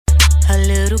A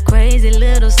little crazy,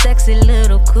 little sexy,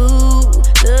 little cool.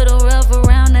 Little rough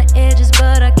around the edges,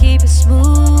 but I keep it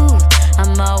smooth.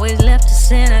 I'm always left to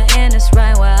center, and it's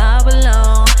right where I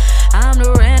belong. I'm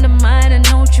the random mind, and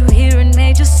don't you hear in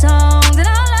major songs? And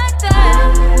I like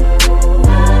that.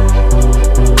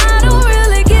 I don't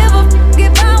really give a f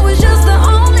if I was just the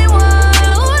only one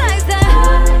who likes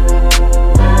that.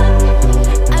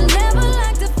 I never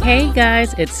like to. Hey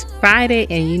guys, it's Friday,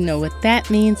 and you know what that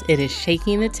means. It is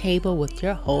Shaking the Table with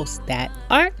your host, That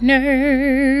Art Nerd.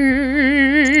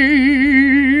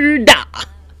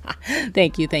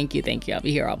 Thank you. I'll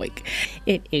be here all week.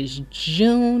 It is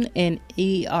June, and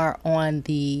we are on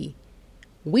the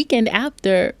weekend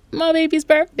after my baby's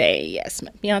birthday. Yes, my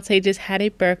fiance just had a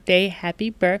birthday. Happy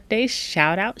birthday.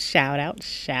 Shout out.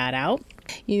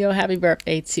 You know, happy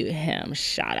birthday to him.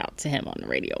 Shout out to him on the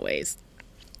radio waves.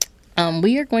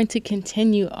 We are going to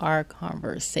continue our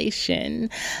conversation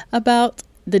about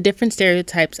the different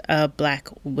stereotypes of Black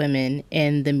women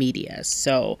in the media.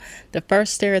 So the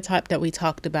first stereotype that we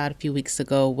talked about a few weeks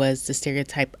ago was the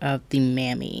stereotype of the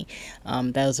mammy.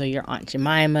 Those are your Aunt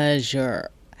Jemimas,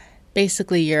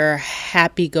 basically your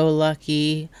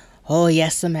happy-go-lucky, oh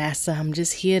yes, massa, I'm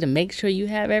just here to make sure you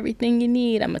have everything you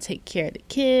need. I'm going to take care of the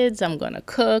kids. I'm going to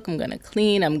cook. I'm going to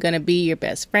clean. I'm going to be your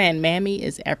best friend. Mammy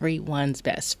is everyone's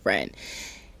best friend.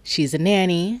 She's a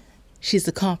nanny. She's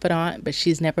a confidant, but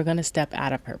she's never going to step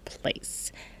out of her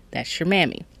place. That's your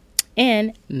mammy.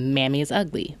 And mammy is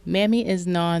ugly. Mammy is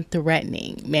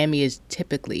non-threatening. Mammy is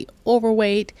typically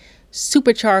overweight,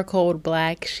 super charcoal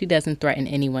black. She doesn't threaten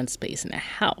anyone's space in the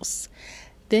house.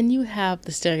 Then you have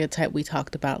the stereotype we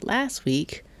talked about last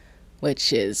week,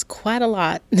 which is quite a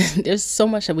lot. There's so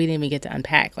much that we didn't even get to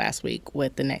unpack last week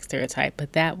with the next stereotype,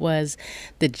 but that was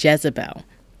the Jezebel.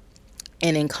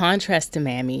 And in contrast to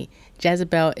Mammy,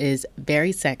 Jezebel is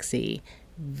very sexy,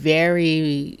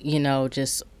 very,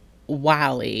 just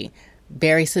wily,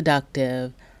 very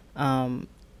seductive,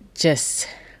 just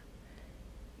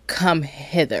come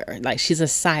hither. Like, she's a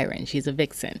siren, she's a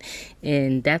vixen.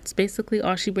 And that's basically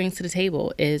all she brings to the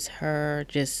table is her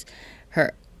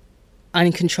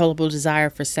uncontrollable desire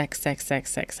for sex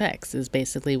is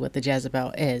basically what the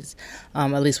Jezebel is,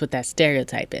 at least what that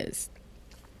stereotype is.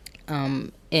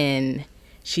 And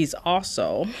she's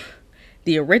also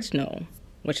the original,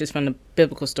 which is from the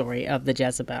biblical story of the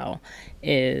Jezebel,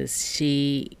 is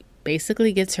she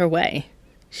basically gets her way.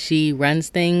 She runs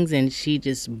things and she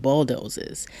just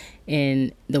bulldozes.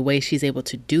 And the way she's able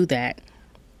to do that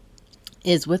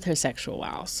is with her sexual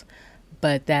wiles.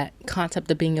 But that concept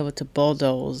of being able to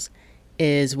bulldoze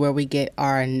is where we get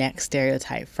our next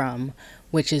stereotype from,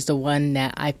 which is the one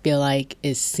that I feel like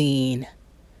is seen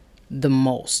the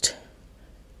most.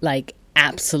 Like,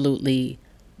 absolutely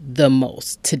the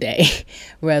most today.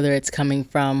 Whether it's coming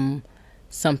from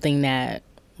something that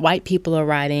white people are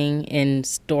writing in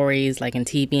stories, like in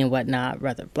TV and whatnot,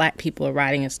 whether Black people are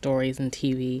writing in stories and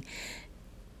TV.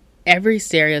 Every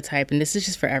stereotype, and this is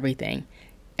just for everything,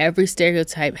 every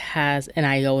stereotype has an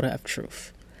iota of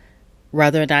truth.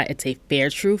 Whether or not it's a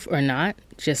fair truth or not,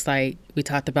 just like we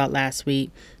talked about last week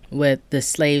with the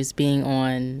slaves being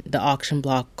on the auction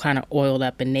block kind of oiled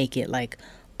up and naked, like,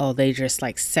 oh, they just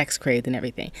like sex craved and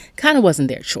everything. Kind of wasn't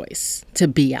their choice to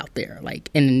be out there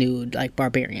like in the nude like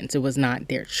barbarians. It was not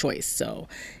their choice. So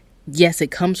yes,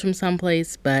 it comes from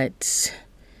someplace, but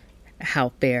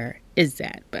how fair is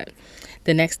that? But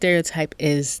the next stereotype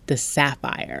is the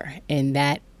sapphire. And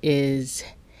that is,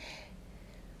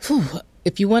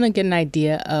 if you want to get an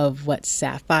idea of what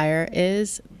sapphire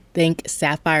is, think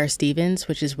Sapphire Stevens,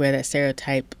 which is where that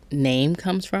stereotype name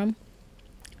comes from.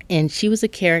 And she was a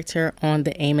character on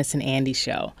the Amos and Andy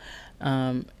show.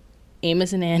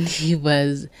 Amos and Andy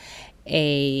was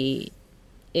a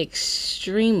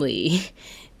extremely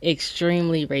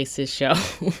racist show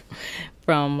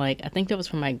from I think that was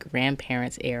from my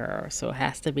grandparents' era. So it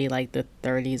has to be like the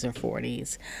 30s or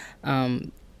 40s.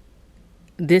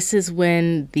 This is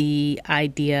when the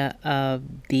idea of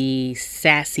the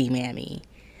sassy mammy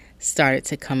started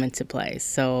to come into play.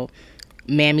 So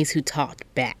mammies who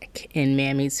talked back and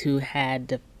mammies who had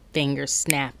the fingers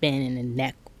snapping and the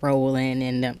neck rolling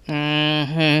and the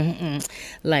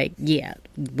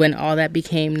when all that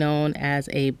became known as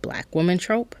a Black woman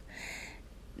trope,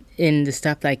 in the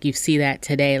stuff like you see that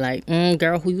today, like,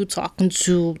 girl, who you talking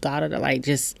to, like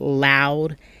just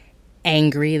loud,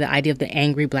 angry, the idea of the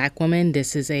angry Black woman.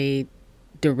 This is a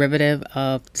derivative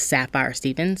of Sapphire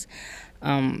Stevens.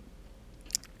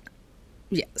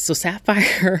 Yeah, so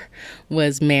Sapphire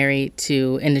was married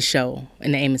to, in the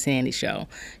Amos and Andy show,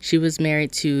 she was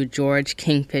married to George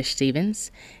Kingfish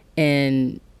Stevens.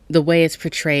 And the way it's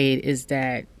portrayed is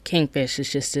that Kingfish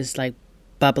is just this like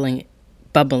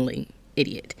bubbling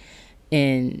idiot.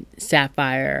 And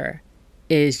Sapphire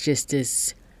is just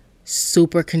this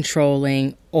super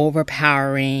controlling,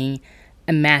 overpowering,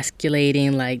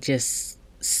 emasculating, like just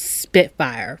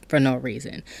spitfire for no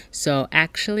reason. So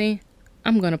actually,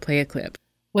 I'm going to play a clip.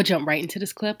 We'll jump right into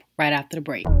this clip right after the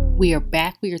break. We are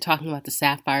back. We are talking about the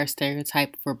Sapphire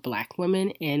Stereotype for Black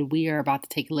women, and we are about to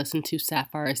take a listen to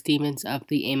Sapphire Stevens of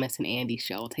the Amos and Andy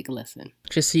show. Take a listen.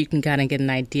 Just so you can kind of get an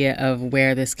idea of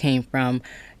where this came from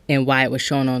and why it was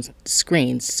shown on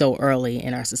screens so early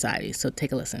in our society. So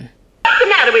take a listen. What's the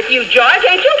matter with you, George?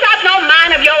 Ain't you got no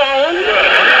mind of your own? Well,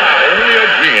 I'm only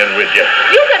agreeing with you.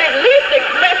 You could at least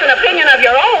express an opinion of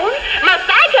your own. Must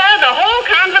I tell the whole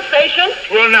conversation?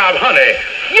 Well, now, honey.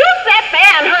 You sat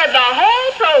there and heard the whole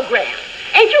program.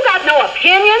 Ain't you got no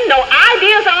opinion, no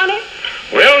ideas on it?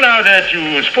 Well, now that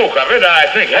you spoke of it, I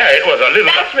think Harriet was a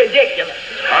little... That's ridiculous.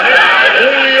 Honey, I'm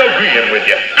only agreeing with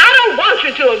you. I don't want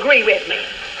you to agree with me.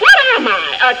 What am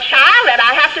I, a child that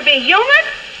I have to be humored?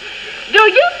 Do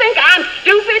you think I'm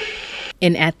stupid?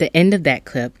 And at the end of that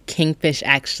clip, Kingfish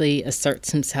actually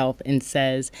asserts himself and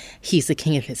says he's the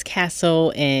king of his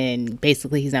castle and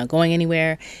basically he's not going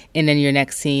anywhere. And then your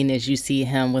next scene is you see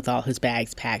him with all his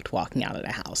bags packed walking out of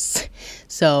the house.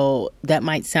 So that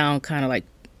might sound kind of like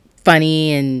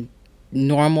funny and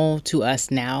normal to us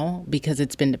now because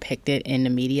it's been depicted in the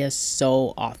media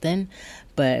so often.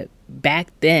 But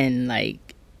back then,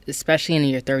 like, especially in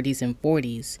your 30s and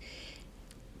 40s,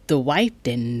 the wife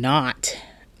did not,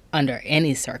 under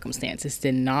any circumstances,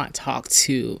 did not talk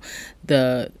to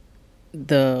the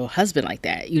husband like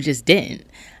that. You just didn't.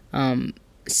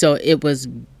 So it was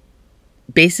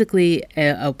basically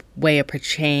a way of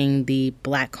portraying the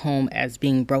Black home as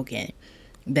being broken,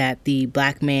 that the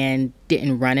Black man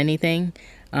didn't run anything.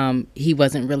 He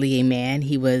wasn't really a man.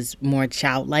 He was more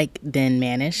childlike than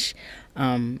mannish.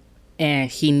 And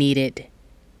he needed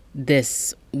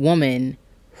this woman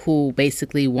who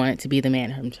basically wanted to be the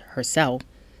man herself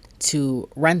to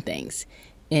run things.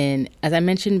 And as I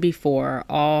mentioned before,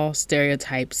 all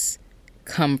stereotypes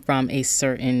come from a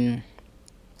certain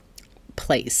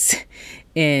place.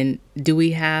 And do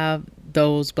we have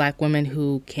those Black women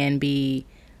who can be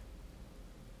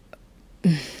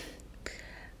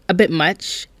a bit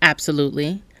much?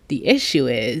 Absolutely. The issue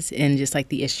is, and just like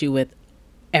the issue with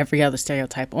every other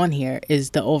stereotype on here,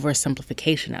 is the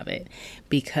oversimplification of it,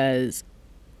 because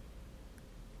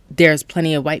there's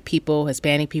plenty of white people,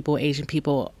 Hispanic people, Asian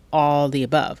people, all the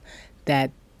above, that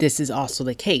this is also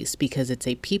the case because it's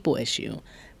a people issue,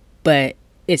 but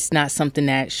it's not something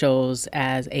that shows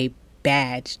as a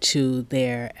badge to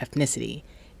their ethnicity.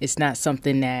 It's not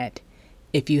something that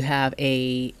if you have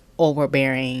a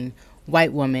overbearing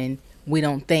white woman, we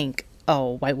don't think,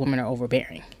 oh, white women are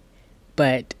overbearing.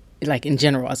 But like in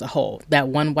general as a whole, that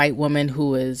one white woman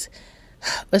who is,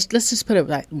 let's just put it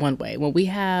like one way. When we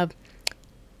have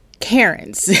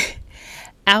Karens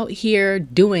out here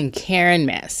doing Karen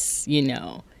mess, I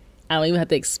don't even have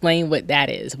to explain what that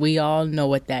is. We all know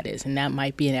what that is, and that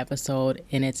might be an episode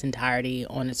in its entirety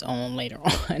on its own later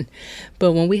on.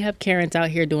 But when we have Karens out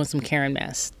here doing some Karen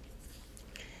mess,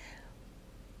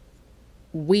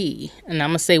 we, and I'm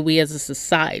gonna say we as a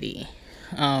society,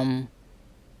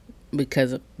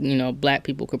 because Black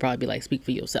people could probably be like, speak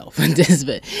for yourself in this,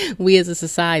 but we as a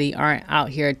society aren't out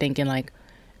here thinking like,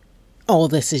 oh,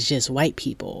 this is just white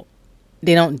people.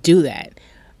 They don't do that.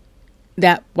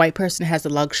 That white person has the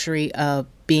luxury of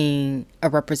being a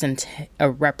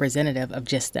representative of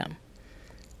just them.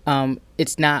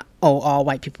 It's not, oh, all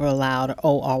white people are loud, or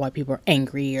oh, all white people are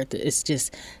angry, or it's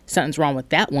just something's wrong with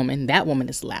that woman. That woman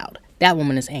is loud. That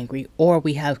woman is angry. Or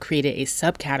we have created a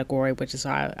subcategory, which is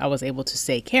how I was able to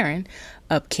say Karen,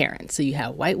 of Karen. So you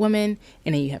have white women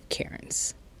and then you have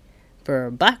Karens.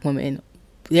 For Black women,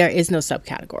 there is no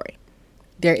subcategory.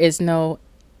 There is no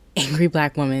angry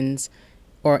Black women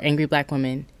or angry Black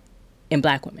women and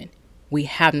Black women. We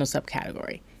have no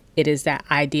subcategory. It is that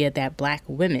idea that Black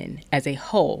women as a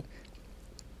whole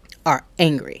are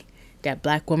angry, that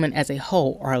Black women as a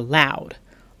whole are loud,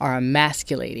 are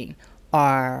emasculating,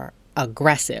 are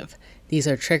aggressive. These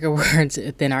are trigger words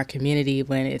within our community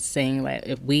when it's saying like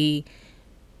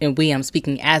I'm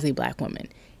speaking as a Black woman,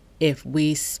 if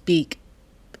we speak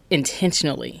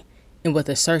intentionally and with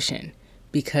assertion,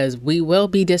 because we will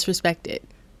be disrespected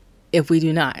if we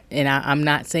do not. And I'm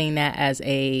not saying that as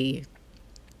a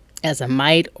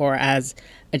might or as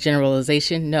a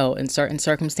generalization. No, in certain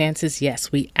circumstances,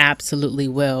 yes, we absolutely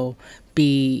will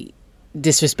be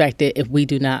disrespected if we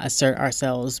do not assert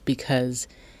ourselves, because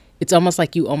it's almost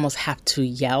like you almost have to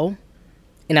yell.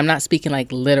 And I'm not speaking like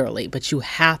literally, but you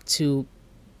have to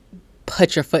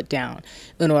put your foot down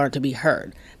in order to be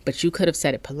heard. But you could have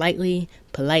said it politely.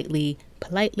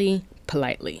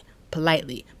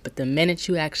 But the minute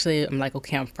you actually, I'm like,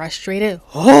 okay, I'm frustrated.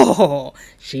 Oh,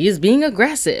 she's being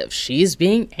aggressive. She's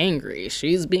being angry.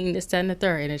 She's being this, that, and the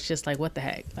third. And it's just like, what the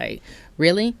heck? Like,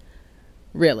 really?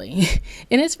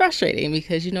 And it's frustrating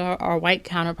because, you know, our white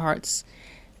counterparts,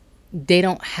 they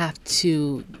don't have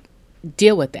to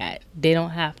deal with that. They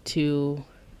don't have to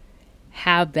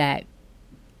have that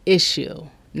issue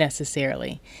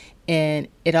necessarily. And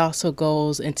it also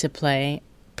goes into play,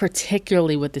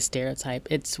 particularly with the stereotype.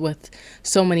 It's with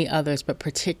so many others, but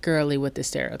particularly with the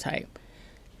stereotype.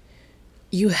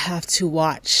 You have to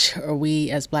watch, or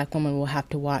we as Black women will have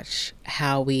to watch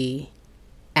how we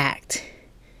act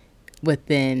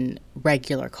within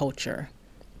regular culture.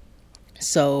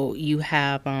 So you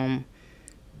have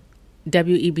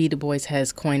W.E.B. Du Bois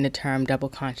has coined the term double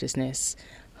consciousness,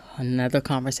 another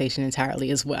conversation entirely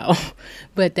as well.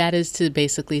 But that is to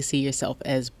basically see yourself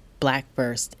as Black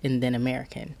first and then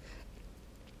American.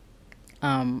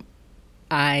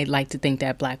 I like to think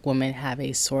that Black women have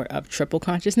a sort of triple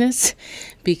consciousness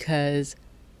because,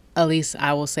 at least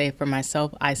I will say for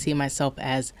myself, I see myself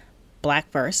as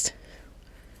Black first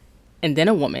and then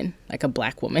a woman, like a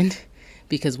Black woman,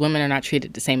 because women are not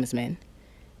treated the same as men,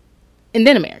 and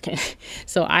then American.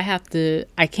 So I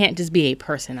can't just be a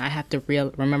person. I have to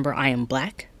remember I am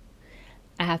Black.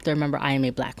 I have to remember I am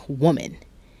a Black woman.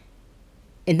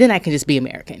 And then I can just be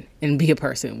American and be a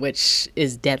person, which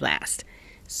is dead last.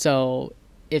 So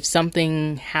if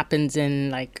something happens in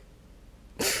like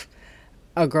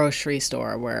a grocery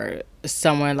store where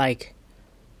someone like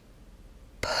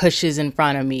pushes in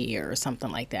front of me or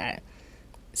something like that,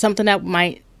 something that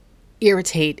might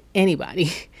irritate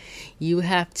anybody, you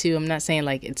have to, I'm not saying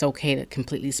like it's okay to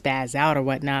completely spaz out or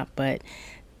whatnot, but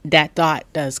that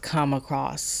thought does come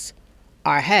across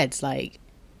our heads. Like,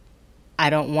 I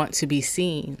don't want to be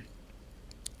seen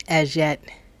as yet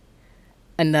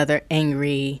another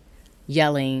angry,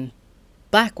 yelling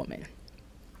Black woman.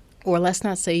 Or let's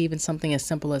not say even something as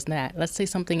simple as that. Let's say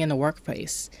something in the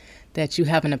workplace that you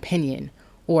have an opinion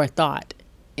or a thought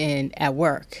in at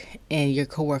work, and your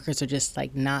coworkers are just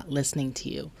like not listening to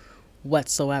you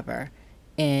whatsoever,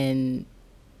 and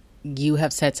you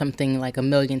have said something like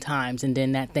 1,000,000 times, and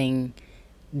then that thing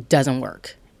doesn't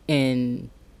work, and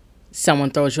someone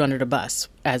throws you under the bus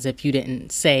as if you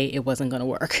didn't say it wasn't going to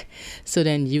work. So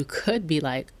then you could be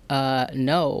like,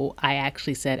 no, I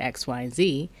actually said X, Y, and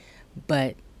Z,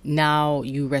 but now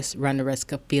you run the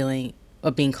risk of being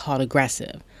called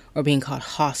aggressive, or being called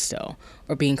hostile,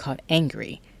 or being called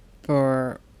angry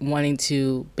for wanting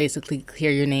to basically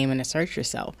clear your name and assert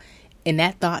yourself. And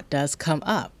that thought does come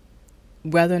up.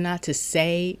 Whether or not to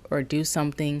say or do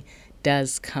something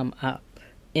does come up.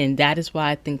 And that is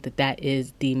why I think that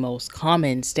is the most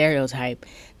common stereotype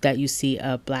that you see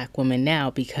of Black women now,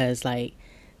 because like,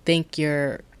 think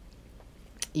you're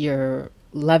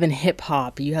loving hip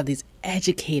hop, you have these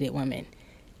educated women,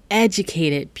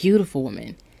 educated, beautiful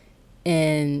women.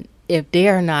 And if they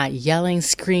are not yelling,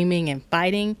 screaming, and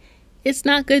fighting, it's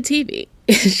not good TV.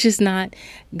 It's just not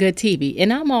good TV.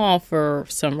 And I'm all for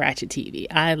some ratchet TV.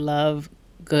 I love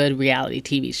good reality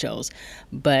TV shows.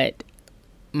 But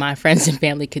my friends and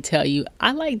family could tell you,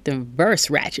 I like diverse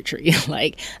ratchetry.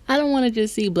 Like, I don't want to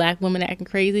just see Black women acting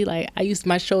crazy. Like,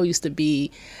 my show used to be,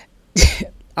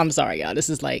 I'm sorry, y'all, this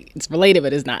is like, it's related,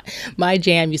 but it's not. My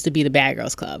jam used to be the Bad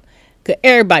Girls Club. Because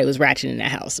everybody was ratchet in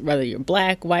that house. Whether you're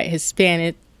Black, white,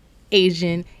 Hispanic,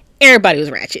 Asian, everybody was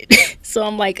ratchet. So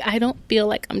I'm like, I don't feel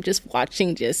like I'm just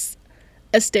watching just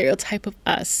a stereotype of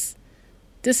us.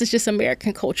 This is just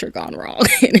American culture gone wrong.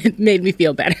 And it made me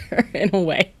feel better in a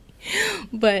way.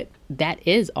 But that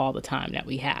is all the time that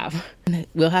we have.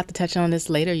 We'll have to touch on this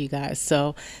later, you guys.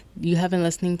 So you have been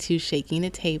listening to Shaking the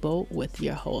Table with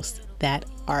your host, That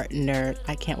Art Nerd.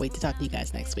 I can't wait to talk to you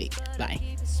guys next week. Bye.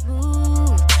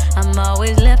 I'm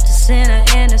always left to center,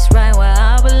 and it's right